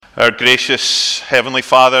Our gracious Heavenly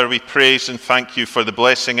Father, we praise and thank you for the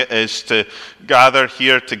blessing it is to gather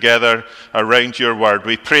here together around your word.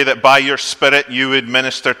 We pray that by your Spirit you would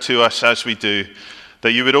minister to us as we do,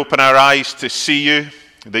 that you would open our eyes to see you,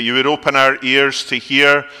 that you would open our ears to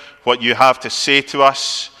hear what you have to say to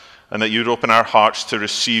us, and that you would open our hearts to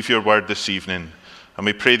receive your word this evening. And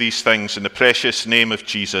we pray these things in the precious name of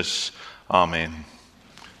Jesus. Amen.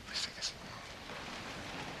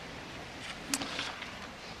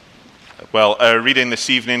 Well, our reading this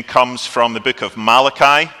evening comes from the book of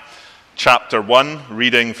Malachi, chapter 1,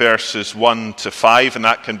 reading verses 1 to 5, and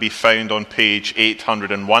that can be found on page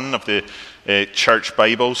 801 of the church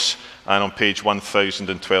Bibles and on page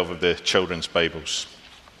 1012 of the children's Bibles.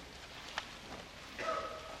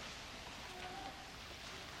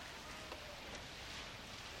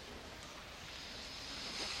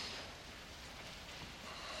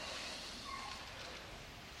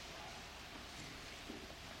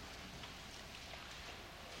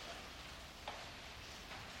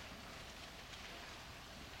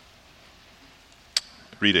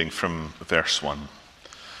 Reading from verse 1.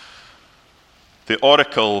 The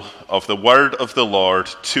oracle of the word of the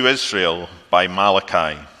Lord to Israel by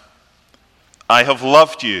Malachi. I have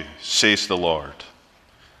loved you, says the Lord.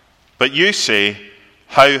 But you say,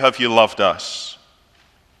 how have you loved us?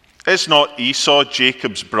 Is not Esau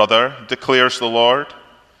Jacob's brother, declares the Lord?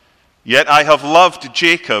 Yet I have loved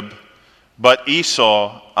Jacob, but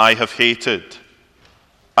Esau I have hated.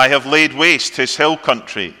 I have laid waste his hill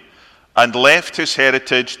country, and left his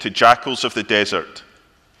heritage to jackals of the desert.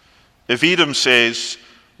 If Edom says,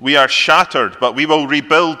 we are shattered, but we will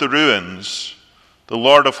rebuild the ruins, the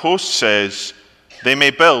Lord of hosts says, they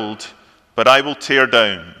may build, but I will tear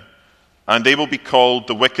down, and they will be called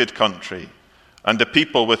the wicked country, and the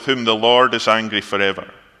people with whom the Lord is angry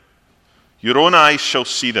forever. Your own eyes shall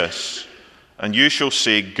see this, and you shall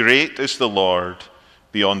say, great is the Lord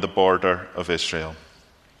beyond the border of Israel.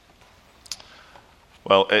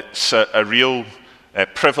 Well, it's a real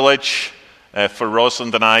privilege for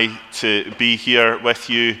Rosalind and I to be here with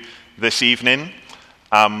you this evening.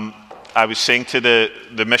 I was saying to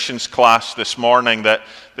the missions class this morning that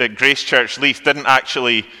Grace Church Leith didn't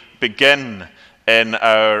actually begin in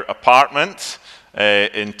our apartment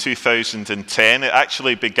in 2010. It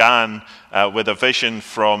actually began with a vision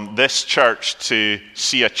from this church to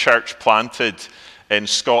see a church planted in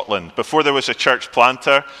Scotland. Before there was a church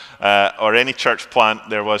planter or any church plant,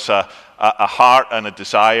 there was a heart and a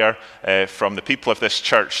desire from the people of this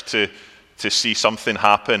church to see something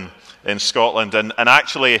happen in Scotland. And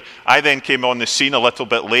actually, I then came on the scene a little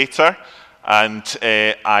bit later, and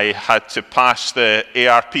I had to pass the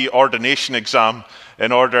ARP ordination exam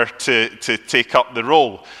in order to take up the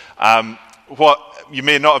role. What you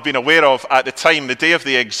may not have been aware of at the time, the day of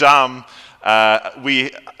the exam,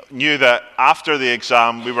 we knew that after the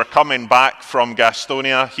exam we were coming back from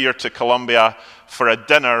Gastonia here to Columbia for a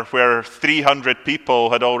dinner where 300 people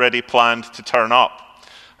had already planned to turn up.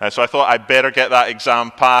 So I thought I'd better get that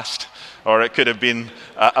exam passed, or it could have been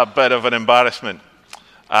a bit of an embarrassment.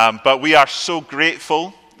 But we are so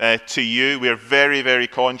grateful to you. We are very, very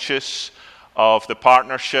conscious of the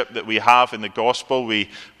partnership that we have in the gospel. We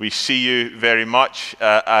see you very much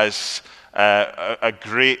as a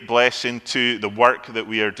great blessing to the work that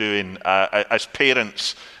we are doing as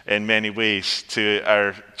parents in many ways to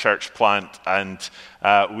our church plant. And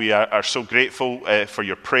we are so grateful for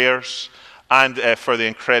your prayers and for the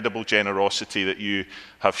incredible generosity that you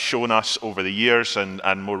have shown us over the years,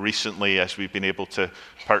 and more recently as we've been able to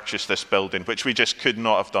purchase this building, which we just could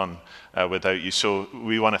not have done without you. So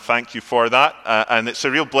we want to thank you for that. And it's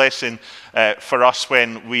a real blessing for us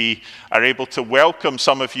when we are able to welcome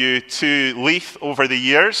some of you to Leith over the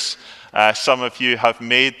years. Some of you have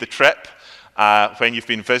made the trip when you've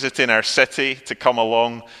been visiting our city to come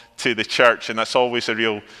along to the church, and that's always a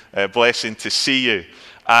real blessing to see you.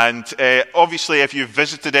 And obviously, if you've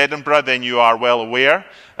visited Edinburgh, then you are well aware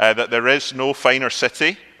that there is no finer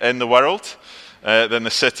city in the world than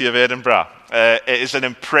the city of Edinburgh. It is an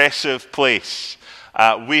impressive place.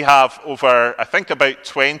 We have over, I think, about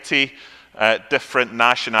 20 different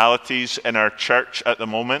nationalities in our church at the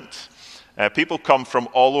moment. People come from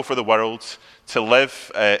all over the world to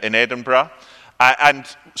live in Edinburgh. And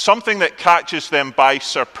something that catches them by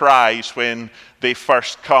surprise when they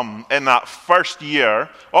first come, in that first year,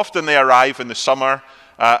 often they arrive in the summer,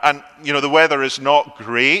 and the weather is not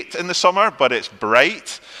great in the summer, but it's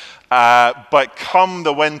bright. But come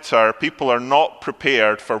the winter, people are not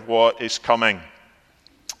prepared for what is coming.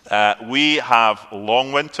 We have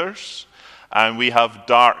long winters, and we have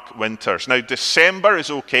dark winters. Now, December is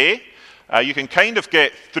okay. You can kind of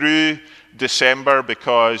get through December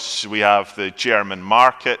because we have the German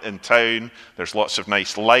market in town. There's lots of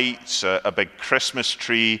nice lights, a big Christmas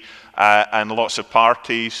tree, and lots of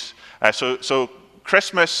parties. So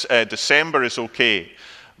Christmas, December is okay.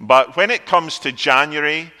 But when it comes to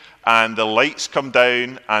January and the lights come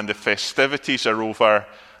down and the festivities are over,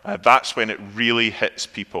 that's when it really hits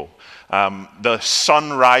people. The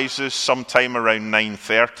sun rises sometime around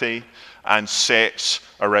 9:30 and sets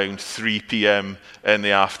around 3 p.m. in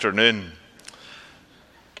the afternoon.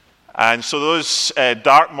 And so those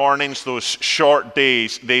dark mornings, those short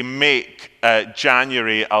days, they make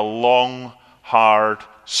January a long, hard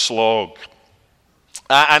slog.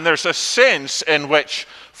 And there's a sense in which,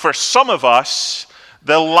 for some of us,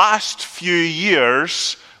 the last few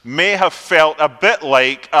years may have felt a bit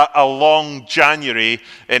like a long January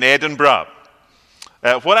in Edinburgh.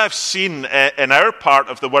 What I've seen in our part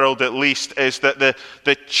of the world, at least, is that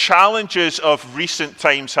the challenges of recent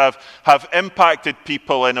times have impacted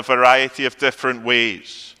people in a variety of different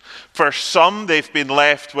ways. For some, they've been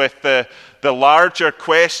left with the larger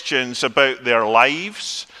questions about their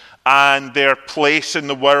lives and their place in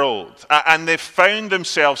the world. And they've found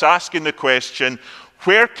themselves asking the question,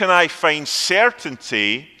 where can I find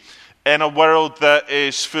certainty in a world that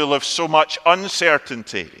is full of so much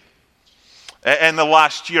uncertainty? In the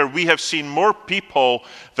last year, we have seen more people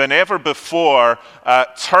than ever before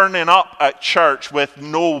turning up at church with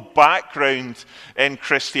no background in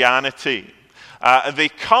Christianity. They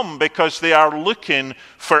come because they are looking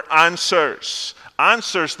for answers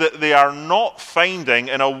that they are not finding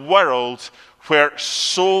in a world where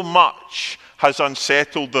so much has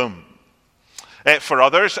unsettled them. For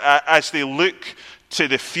others, as they look to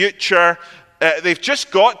the future, they've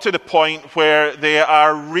just got to the point where they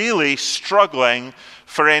are really struggling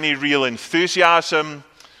for any real enthusiasm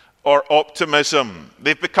or optimism.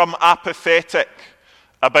 They've become apathetic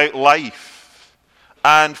about life.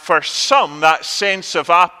 And for some, that sense of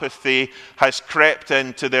apathy has crept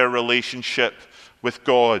into their relationship with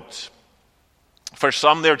God. For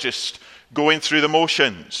some, they're just going through the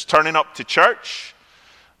motions, turning up to church,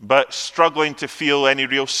 but struggling to feel any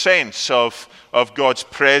real sense of God's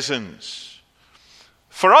presence.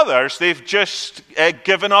 For others, they've just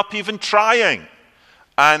given up even trying,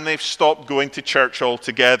 and they've stopped going to church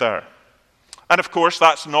altogether. And of course,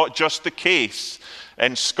 that's not just the case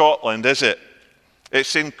in Scotland, is it?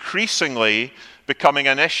 It's increasingly becoming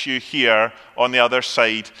an issue here on the other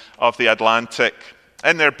side of the Atlantic.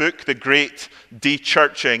 In their book, The Great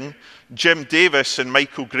De-Churching, Jim Davis and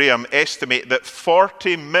Michael Graham estimate that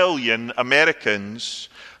 40 million Americans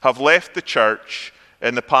have left the church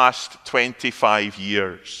in the past 25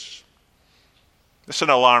 years. It's an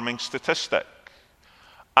alarming statistic.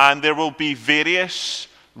 And there will be various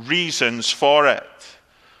reasons for it.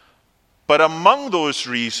 But among those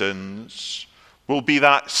reasons will be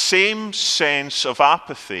that same sense of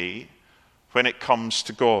apathy when it comes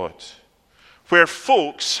to God, where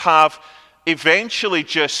folks have eventually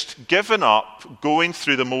just given up going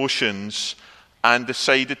through the motions and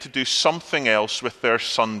decided to do something else with their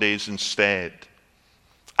Sundays instead.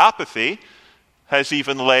 Apathy has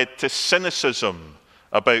even led to cynicism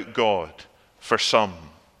about God for some.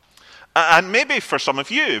 And maybe for some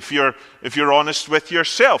of you, if you're honest with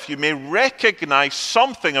yourself, you may recognize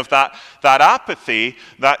something of that apathy,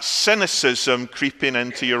 that cynicism creeping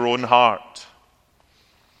into your own heart.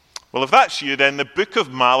 Well, if that's you, then the book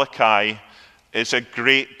of Malachi is a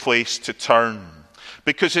great place to turn,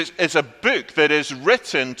 because it's a book that is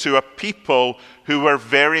written to a people who were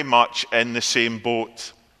very much in the same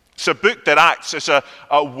boat. It's a book that acts as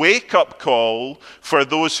a wake-up call for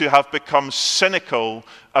those who have become cynical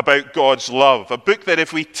about God's love. A book that,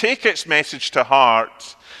 if we take its message to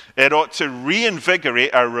heart, it ought to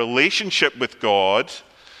reinvigorate our relationship with God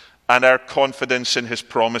and our confidence in his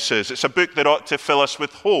promises. It's a book that ought to fill us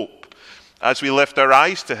with hope as we lift our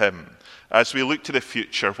eyes to him, as we look to the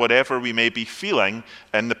future, whatever we may be feeling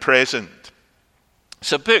in the present.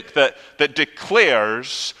 It's a book that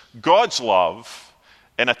declares God's love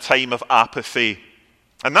in a time of apathy.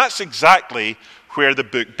 And that's exactly where the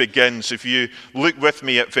book begins. If you look with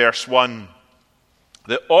me at verse 1.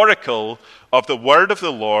 The oracle of the word of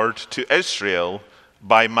the Lord to Israel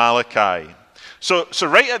by Malachi. So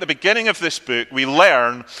right at the beginning of this book, we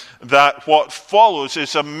learn that what follows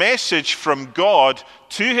is a message from God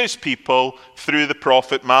to his people through the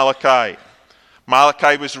prophet Malachi.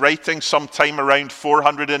 Malachi was writing sometime around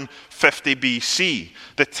 450 BC.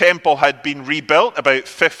 The temple had been rebuilt about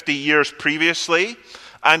 50 years previously,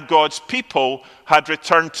 and God's people had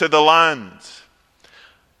returned to the land.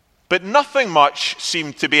 But nothing much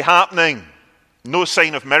seemed to be happening. No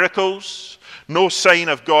sign of miracles, no sign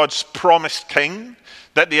of God's promised king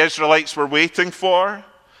that the Israelites were waiting for.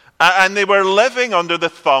 And they were living under the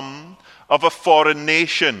thumb of a foreign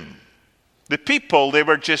nation. The people, they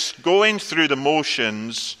were just going through the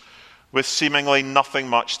motions with seemingly nothing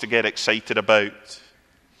much to get excited about.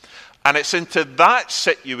 And it's into that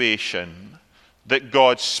situation that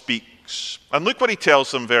God speaks. And look what he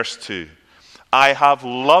tells them, verse 2. I have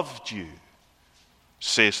loved you,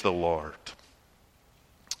 says the Lord.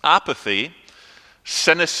 Apathy,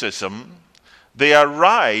 cynicism, they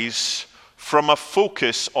arise from a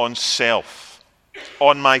focus on self,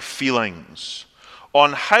 on my feelings,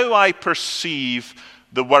 on how I perceive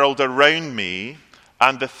the world around me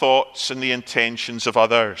and the thoughts and the intentions of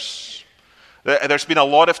others. There's been a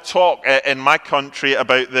lot of talk in my country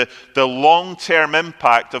about the long-term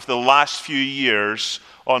impact of the last few years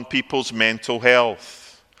on people's mental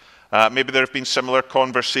health. Maybe there have been similar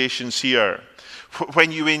conversations here.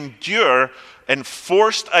 When you endure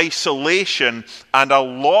enforced isolation and a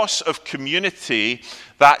loss of community,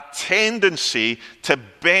 that tendency to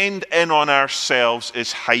bend in on ourselves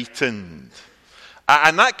is heightened.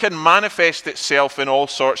 And that can manifest itself in all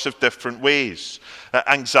sorts of different ways.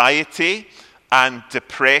 Anxiety and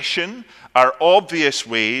depression are obvious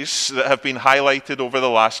ways that have been highlighted over the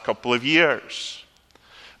last couple of years.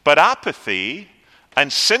 But apathy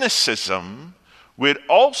and cynicism would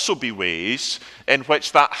also be ways in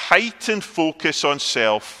which that heightened focus on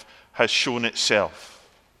self has shown itself.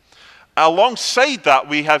 Alongside that,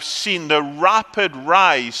 we have seen the rapid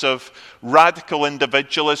rise of radical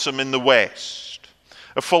individualism in the West.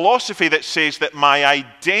 A philosophy that says that my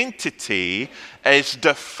identity is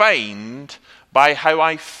defined by how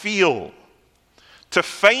I feel. To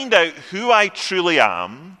find out who I truly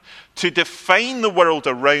am, to define the world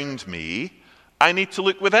around me, I need to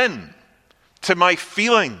look within, to my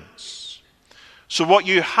feelings. So what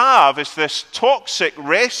you have is this toxic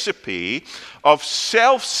recipe of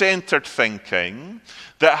self-centered thinking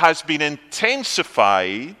that has been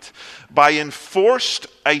intensified by enforced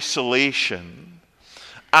isolation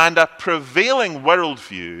and a prevailing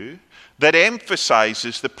worldview that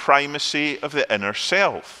emphasizes the primacy of the inner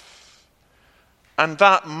self. And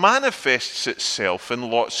that manifests itself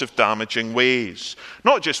in lots of damaging ways.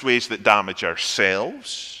 Not just ways that damage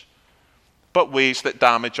ourselves, but ways that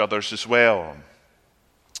damage others as well.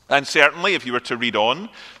 And certainly, if you were to read on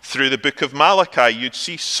through the book of Malachi, you'd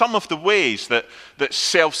see some of the ways that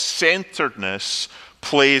self-centeredness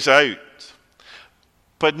plays out.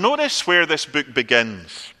 But notice where this book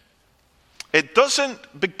begins. It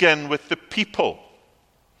doesn't begin with the people.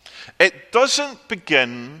 It doesn't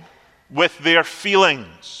begin with their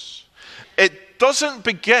feelings. It doesn't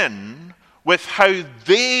begin with how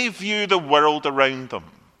they view the world around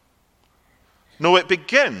them. No, it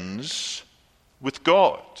begins with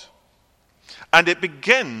God. And it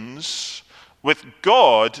begins with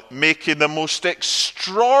God making the most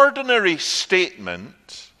extraordinary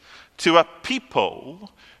statement to a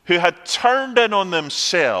people who had turned in on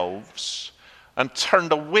themselves and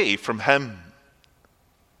turned away from him.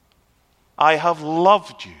 I have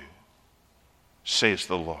loved you, says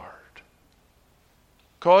the Lord.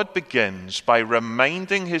 God begins by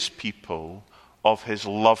reminding his people of his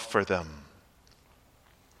love for them.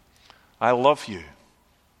 I love you.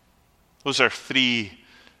 Those are three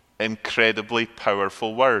incredibly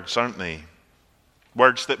powerful words, aren't they?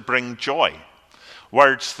 Words that bring joy.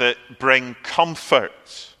 Words that bring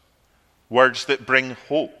comfort. Words that bring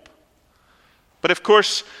hope. But of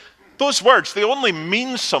course, those words, they only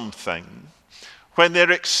mean something when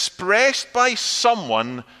they're expressed by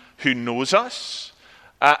someone who knows us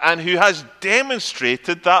and who has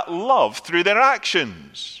demonstrated that love through their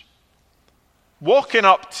actions. Walking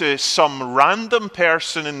up to some random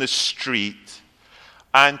person in the street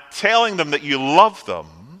and telling them that you love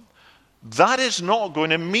them, that is not going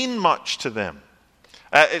to mean much to them.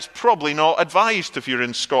 It's probably not advised if you're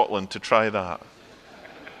in Scotland to try that.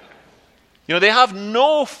 You know, they have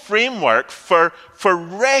no framework for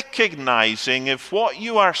recognizing if what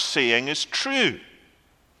you are saying is true.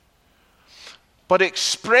 But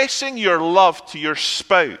expressing your love to your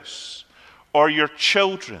spouse or your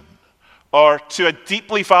children or to a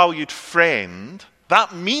deeply valued friend,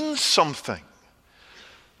 that means something.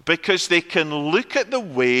 Because they can look at the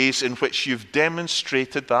ways in which you've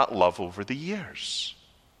demonstrated that love over the years.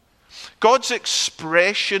 God's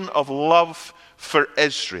expression of love for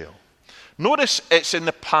Israel. Notice it's in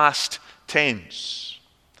the past tense.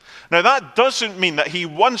 Now that doesn't mean that he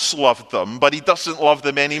once loved them, but he doesn't love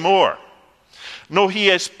them anymore. No, he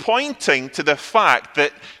is pointing to the fact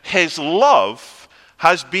that his love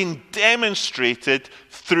has been demonstrated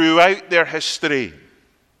throughout their history.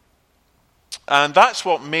 And that's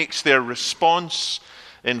what makes their response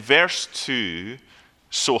in verse 2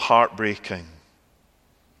 so heartbreaking.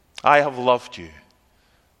 I have loved you,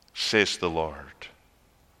 says the Lord.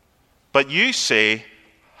 But you say,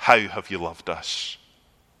 how have you loved us?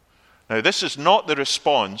 Now, this is not the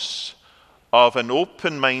response of an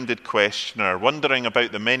open-minded questioner wondering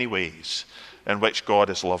about the many ways in which God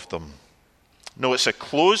has loved them. No, it's a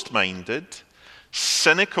closed-minded,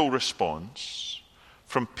 cynical response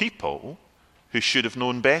from people who should have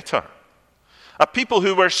known better. A people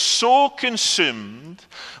who were so consumed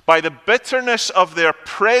by the bitterness of their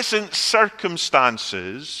present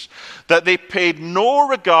circumstances that they paid no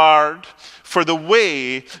regard for the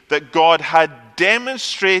way that God had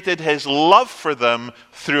demonstrated his love for them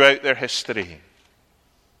throughout their history.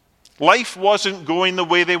 Life wasn't going the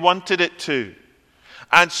way they wanted it to.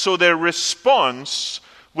 And so their response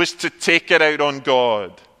was to take it out on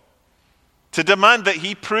God, to demand that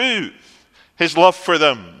he prove his love for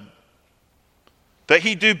them, that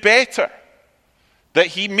he do better, that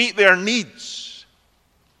he meet their needs.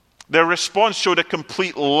 Their response showed a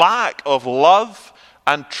complete lack of love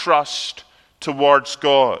and trust towards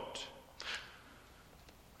God.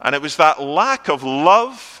 And it was that lack of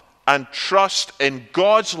love and trust in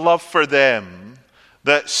God's love for them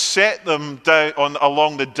that set them down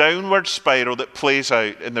along the downward spiral that plays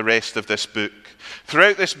out in the rest of this book.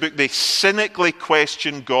 Throughout this book, they cynically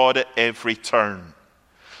question God at every turn.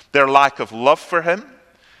 Their lack of love for him,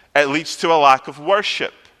 it leads to a lack of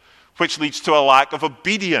worship, which leads to a lack of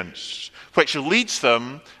obedience, which leads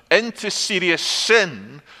them into serious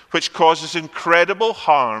sin, which causes incredible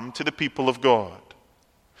harm to the people of God.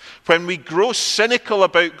 When we grow cynical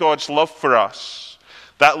about God's love for us,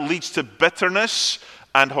 that leads to bitterness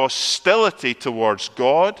and hostility towards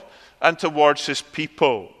God and towards his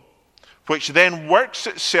people, which then works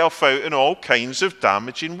itself out in all kinds of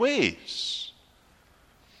damaging ways.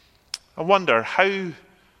 I wonder, how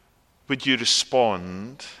would you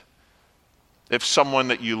respond if someone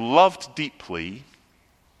that you loved deeply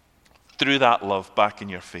threw that love back in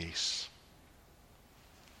your face?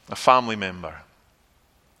 A family member,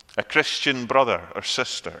 a Christian brother or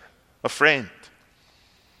sister, a friend.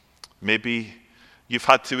 Maybe you've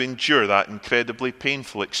had to endure that incredibly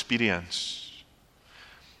painful experience.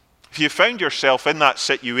 If you found yourself in that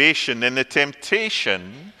situation, then the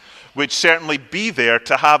temptation would certainly be there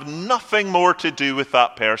to have nothing more to do with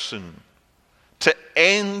that person, to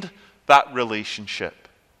end that relationship.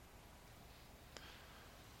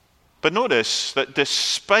 But notice that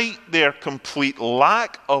despite their complete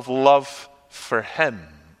lack of love for him,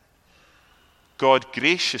 God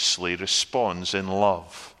graciously responds in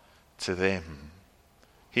love to them.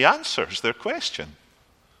 He answers their question.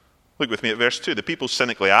 Look with me at verse 2. The people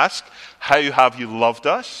cynically ask, how have you loved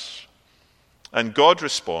us? And God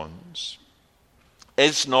responds,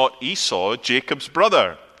 is not Esau Jacob's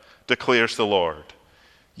brother, declares the Lord.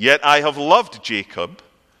 Yet I have loved Jacob,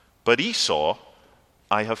 but Esau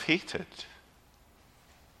I have hated.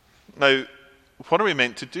 Now, what are we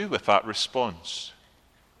meant to do with that response?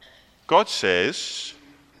 God says,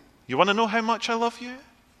 you want to know how much I love you?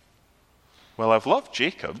 Well, I've loved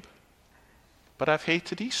Jacob, but I've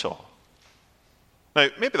hated Esau. Now,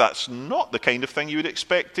 maybe that's not the kind of thing you would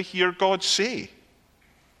expect to hear God say.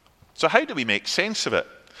 So how do we make sense of it?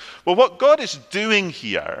 Well, what God is doing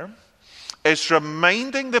here is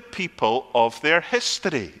reminding the people of their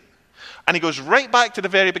history. And he goes right back to the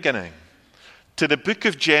very beginning, to the book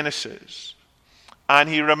of Genesis. And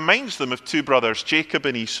he reminds them of two brothers, Jacob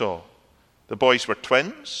and Esau. The boys were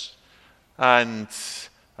twins, and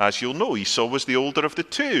as you'll know, Esau was the older of the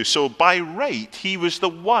two. So by right, he was the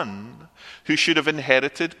one who should have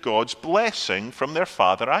inherited God's blessing from their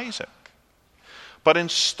father Isaac. But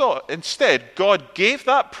instead, God gave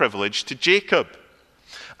that privilege to Jacob.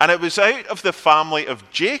 And it was out of the family of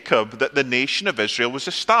Jacob that the nation of Israel was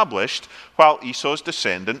established, while Esau's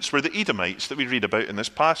descendants were the Edomites that we read about in this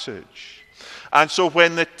passage. And so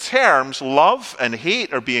when the terms love and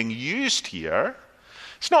hate are being used here,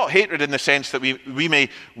 it's not hatred in the sense that we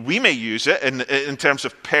may use it in terms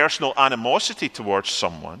of personal animosity towards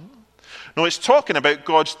someone. No, it's talking about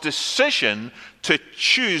God's decision to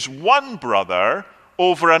choose one brother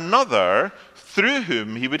over another through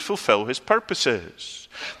whom he would fulfill his purposes.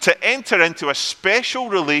 To enter into a special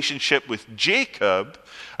relationship with Jacob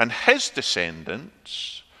and his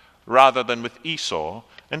descendants rather than with Esau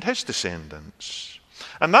and his descendants.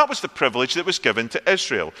 And that was the privilege that was given to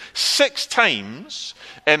Israel. 6 times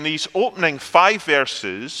in these opening 5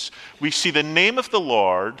 verses, we see the name of the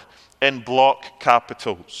Lord in block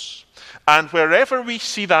capitals. And wherever we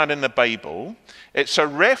see that in the Bible, it's a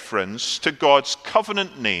reference to God's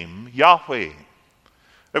covenant name, Yahweh.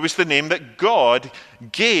 It was the name that God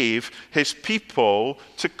gave his people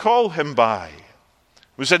to call him by.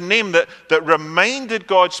 It was a name that reminded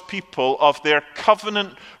God's people of their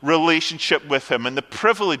covenant relationship with him and the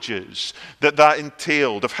privileges that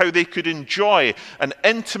entailed, of how they could enjoy an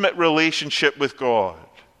intimate relationship with God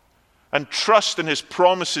and trust in his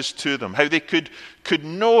promises to them, how they could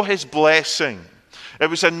know his blessing. It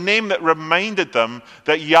was a name that reminded them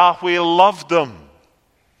that Yahweh loved them,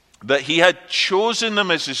 that he had chosen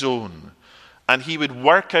them as his own, and he would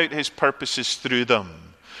work out his purposes through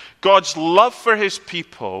them. God's love for his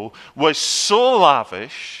people was so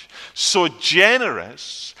lavish, so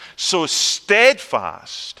generous, so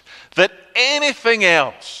steadfast, that anything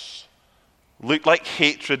else looked like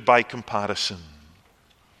hatred by comparison.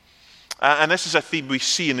 And this is a theme we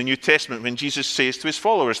see in the New Testament when Jesus says to his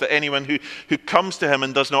followers that anyone who comes to him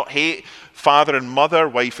and does not hate father and mother,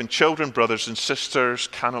 wife and children, brothers and sisters,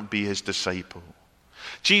 cannot be his disciple.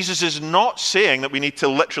 Jesus is not saying that we need to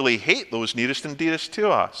literally hate those nearest and dearest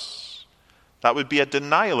to us. That would be a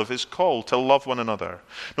denial of his call to love one another.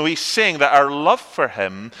 No, he's saying that our love for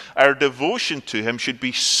him, our devotion to him, should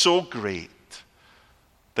be so great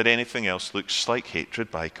that anything else looks like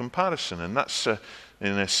hatred by comparison. And that's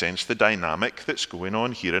in a sense, the dynamic that's going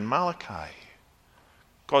on here in Malachi.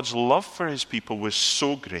 God's love for his people was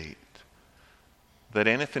so great that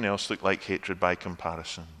anything else looked like hatred by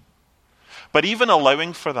comparison. But even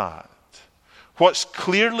allowing for that, what's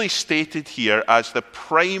clearly stated here as the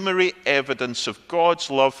primary evidence of God's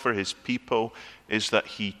love for his people is that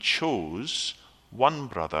he chose one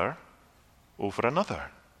brother over another.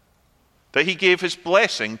 That he gave his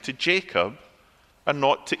blessing to Jacob and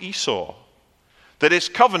not to Esau. That his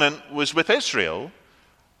covenant was with Israel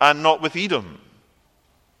and not with Edom.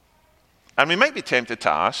 And we might be tempted to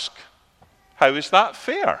ask, how is that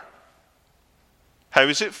fair? How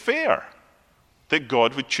is it fair that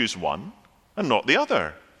God would choose one and not the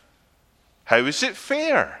other? How is it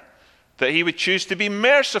fair that he would choose to be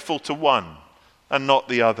merciful to one and not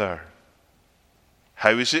the other?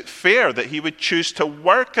 How is it fair that he would choose to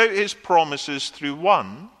work out his promises through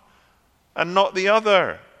one and not the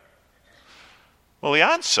other? Well, the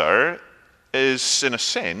answer is, in a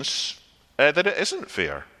sense, that it isn't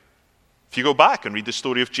fair. If you go back and read the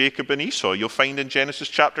story of Jacob and Esau, you'll find in Genesis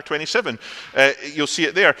chapter 27, you'll see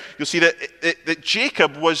it there. You'll see that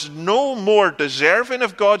Jacob was no more deserving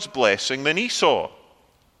of God's blessing than Esau.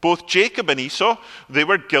 Both Jacob and Esau, they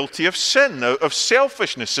were guilty of sin, of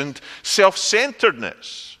selfishness and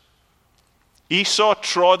self-centeredness. Esau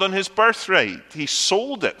trod on his birthright. He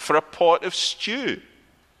sold it for a pot of stew.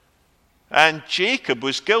 And Jacob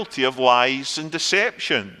was guilty of lies and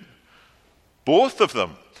deception. Both of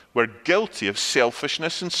them were guilty of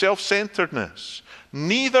selfishness and self-centeredness.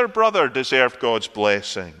 Neither brother deserved God's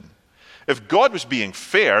blessing. If God was being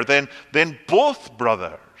fair, then both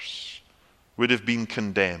brothers would have been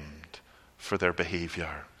condemned for their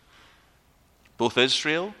behavior. Both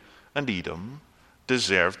Israel and Edom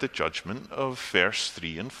deserved the judgment of verse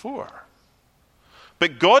 3 and 4.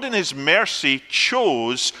 But God in his mercy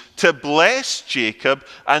chose to bless Jacob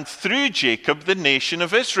and through Jacob the nation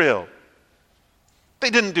of Israel. They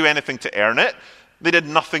didn't do anything to earn it. They did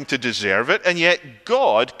nothing to deserve it. And yet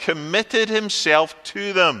God committed himself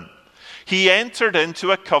to them. He entered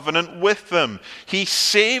into a covenant with them. He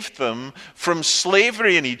saved them from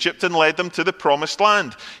slavery in Egypt and led them to the promised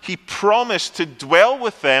land. He promised to dwell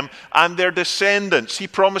with them and their descendants. He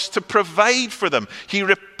promised to provide for them. He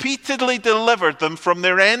repeatedly delivered them from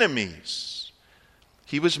their enemies.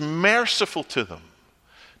 He was merciful to them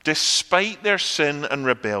despite their sin and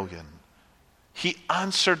rebellion. He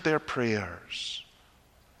answered their prayers.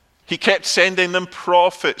 He kept sending them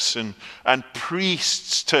prophets and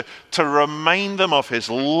priests to remind them of his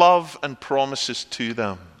love and promises to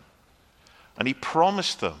them. And he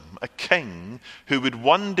promised them a king who would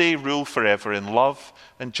one day rule forever in love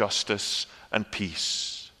and justice and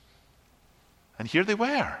peace. And here they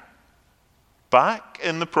were, back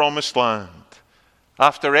in the promised land,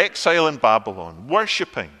 after exile in Babylon,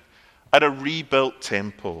 worshipping at a rebuilt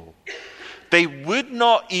temple. They would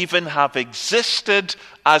not even have existed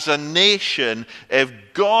as a nation if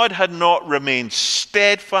God had not remained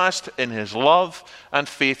steadfast in his love and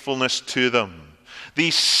faithfulness to them.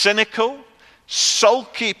 These cynical,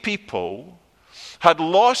 sulky people had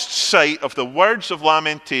lost sight of the words of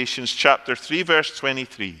Lamentations chapter 3 verse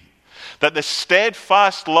 23, that the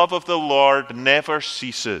steadfast love of the Lord never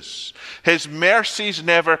ceases. His mercies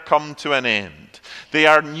never come to an end. They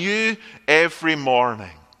are new every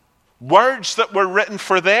morning. Words that were written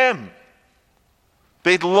for them.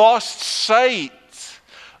 They'd lost sight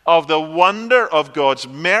of the wonder of God's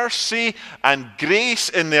mercy and grace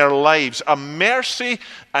in their lives, a mercy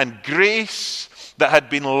and grace that had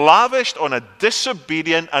been lavished on a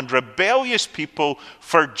disobedient and rebellious people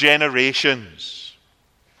for generations.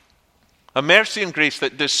 A mercy and grace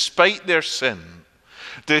that despite their sin,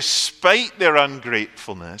 despite their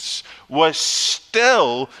ungratefulness, was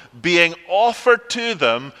still being offered to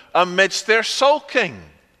them amidst their sulking.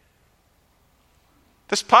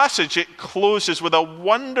 This passage, it closes with a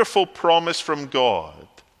wonderful promise from God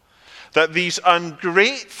that these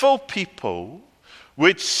ungrateful people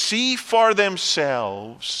would see for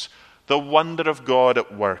themselves the wonder of God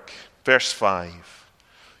at work. Verse 5,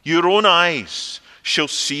 your own eyes shall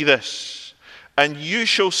see this, and you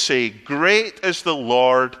shall say, great is the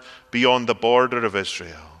Lord beyond the border of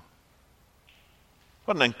Israel.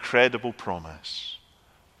 What an incredible promise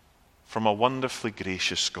from a wonderfully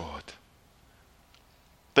gracious God.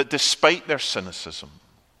 That despite their cynicism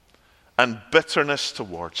and bitterness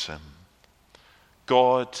towards him,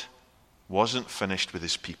 God wasn't finished with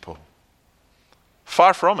his people.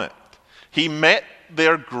 Far from it. He met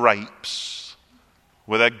their gripes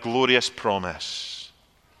with a glorious promise.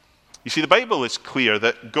 You see, the Bible is clear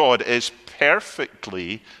that God is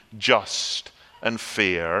perfectly just and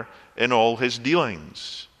fair in all his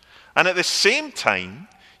dealings. And at the same time,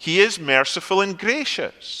 he is merciful and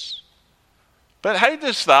gracious. But how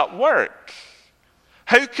does that work?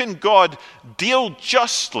 How can God deal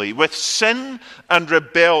justly with sin and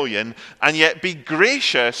rebellion and yet be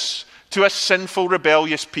gracious to a sinful,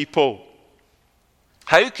 rebellious people?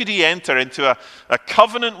 How could he enter into a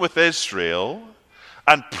covenant with Israel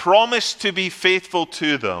and promise to be faithful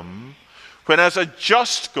to them when as a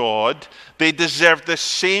just God they deserved the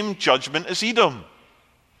same judgment as Edom?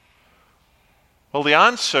 Well, the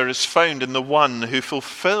answer is found in the one who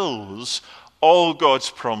fulfills all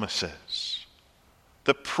God's promises,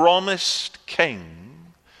 the promised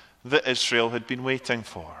king that Israel had been waiting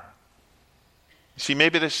for. You see,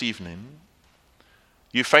 maybe this evening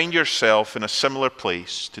you find yourself in a similar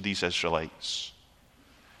place to these Israelites.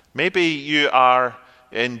 Maybe you are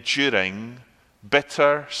enduring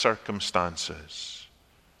bitter circumstances.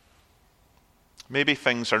 Maybe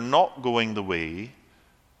things are not going the way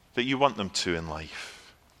that you want them to in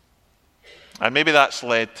life. And maybe that's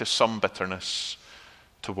led to some bitterness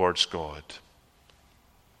towards God.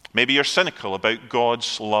 Maybe you're cynical about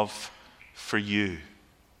God's love for you.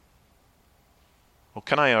 Well,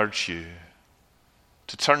 can I urge you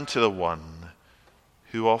to turn to the one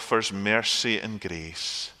who offers mercy and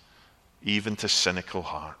grace even to cynical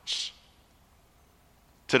hearts?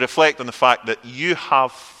 To reflect on the fact that you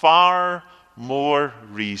have far more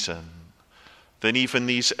reason than even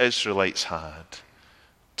these Israelites had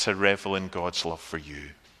to revel in God's love for you.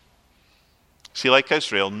 See, like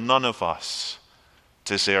Israel, none of us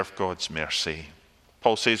deserve God's mercy.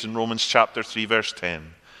 Paul says in Romans chapter 3, verse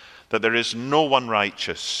 10, that there is no one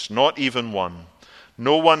righteous, not even one,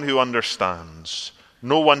 no one who understands,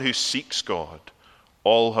 no one who seeks God.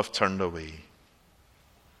 All have turned away.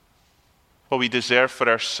 What we deserve for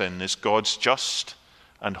our sin is God's just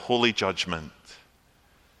and holy judgment.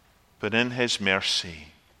 But in his mercy,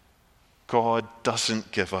 God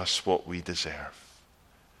doesn't give us what we deserve.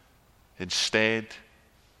 Instead,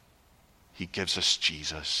 he gives us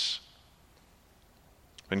Jesus.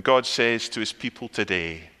 When God says to his people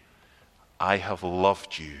today, I have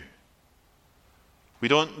loved you, we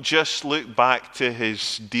don't just look back to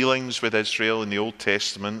his dealings with Israel in the Old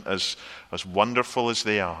Testament as wonderful as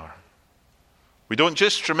they are. We don't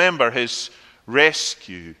just remember his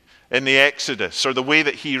rescue in the Exodus, or the way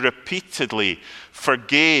that he repeatedly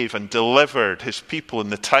forgave and delivered his people in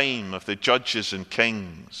the time of the judges and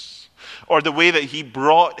kings, or the way that he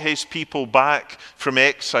brought his people back from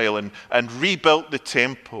exile and rebuilt the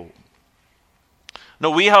temple. No,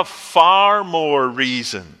 we have far more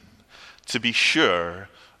reason to be sure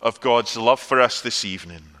of God's love for us this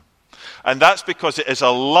evening. And that's because it is a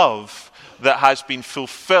love that has been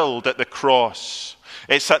fulfilled at the cross.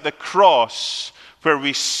 It's at the cross where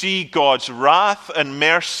we see God's wrath and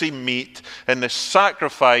mercy meet in the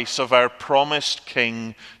sacrifice of our promised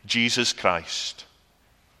King, Jesus Christ.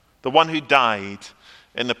 The one who died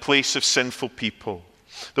in the place of sinful people.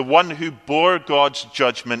 The one who bore God's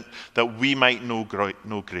judgment that we might know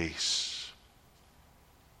grace.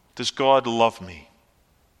 Does God love me?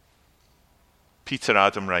 Peter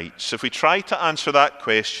Adam writes, if we try to answer that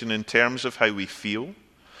question in terms of how we feel,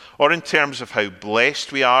 or in terms of how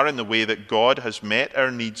blessed we are in the way that God has met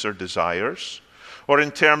our needs or desires, or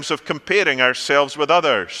in terms of comparing ourselves with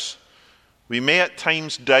others, we may at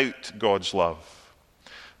times doubt God's love.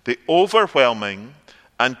 The overwhelming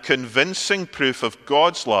and convincing proof of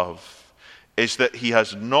God's love is that he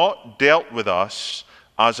has not dealt with us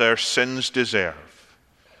as our sins deserve,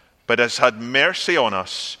 but has had mercy on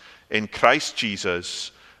us in Christ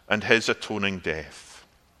Jesus and his atoning death.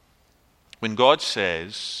 When God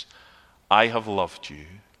says, I have loved you,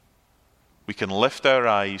 we can lift our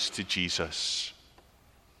eyes to Jesus.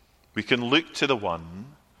 We can look to the one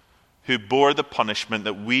who bore the punishment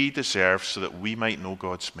that we deserve so that we might know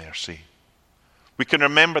God's mercy. We can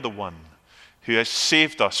remember the one who has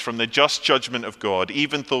saved us from the just judgment of God,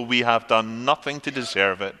 even though we have done nothing to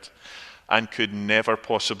deserve it and could never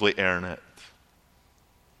possibly earn it.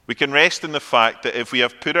 We can rest in the fact that if we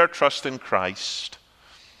have put our trust in Christ,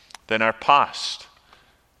 then our past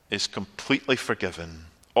is completely forgiven.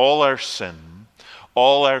 All our sin,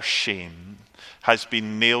 all our shame has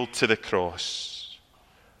been nailed to the cross.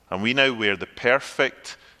 And we now wear the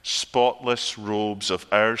perfect, spotless robes of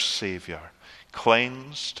our Savior,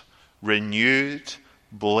 cleansed, renewed,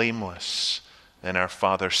 blameless in our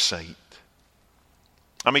Father's sight.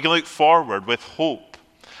 And we can look forward with hope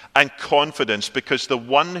and confidence because the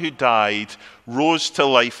one who died rose to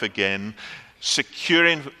life again,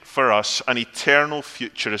 securing for us an eternal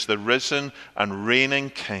future as the risen and reigning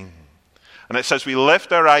King. And it's as we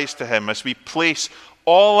lift our eyes to him, as we place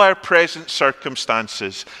all our present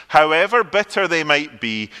circumstances, however bitter they might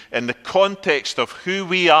be, in the context of who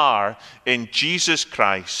we are in Jesus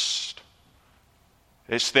Christ,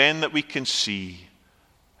 it's then that we can see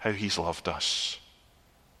how he's loved us.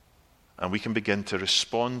 And we can begin to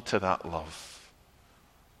respond to that love,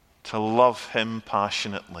 to love him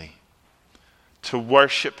passionately, to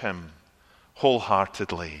worship him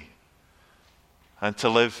wholeheartedly, and to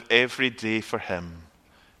live every day for him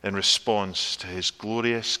in response to his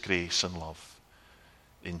glorious grace and love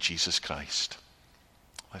in Jesus Christ.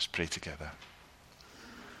 Let's pray together.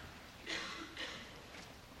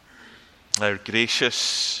 Our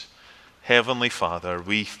gracious Heavenly Father,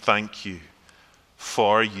 we thank you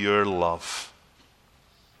for your love.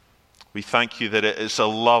 We thank you that it is a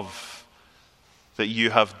love that you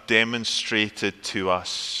have demonstrated to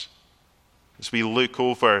us. As we look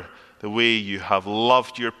over the way you have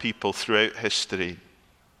loved your people throughout history,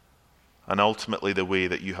 and ultimately the way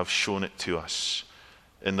that you have shown it to us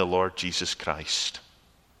in the Lord Jesus Christ.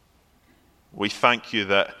 We thank you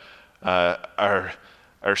that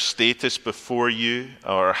our status before you,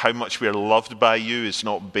 or how much we are loved by you, is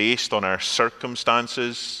not based on our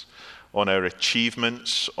circumstances, on our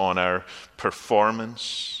achievements, on our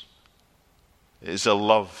performance. It is a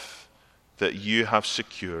love that you have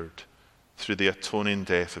secured through the atoning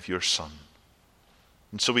death of your Son.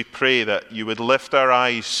 And so we pray that you would lift our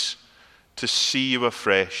eyes to see you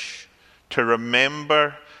afresh, to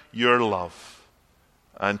remember your love,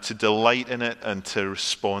 and to delight in it and to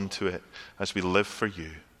respond to it as we live for you.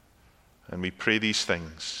 And we pray these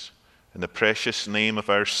things in the precious name of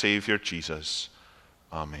our Savior Jesus.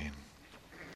 Amen.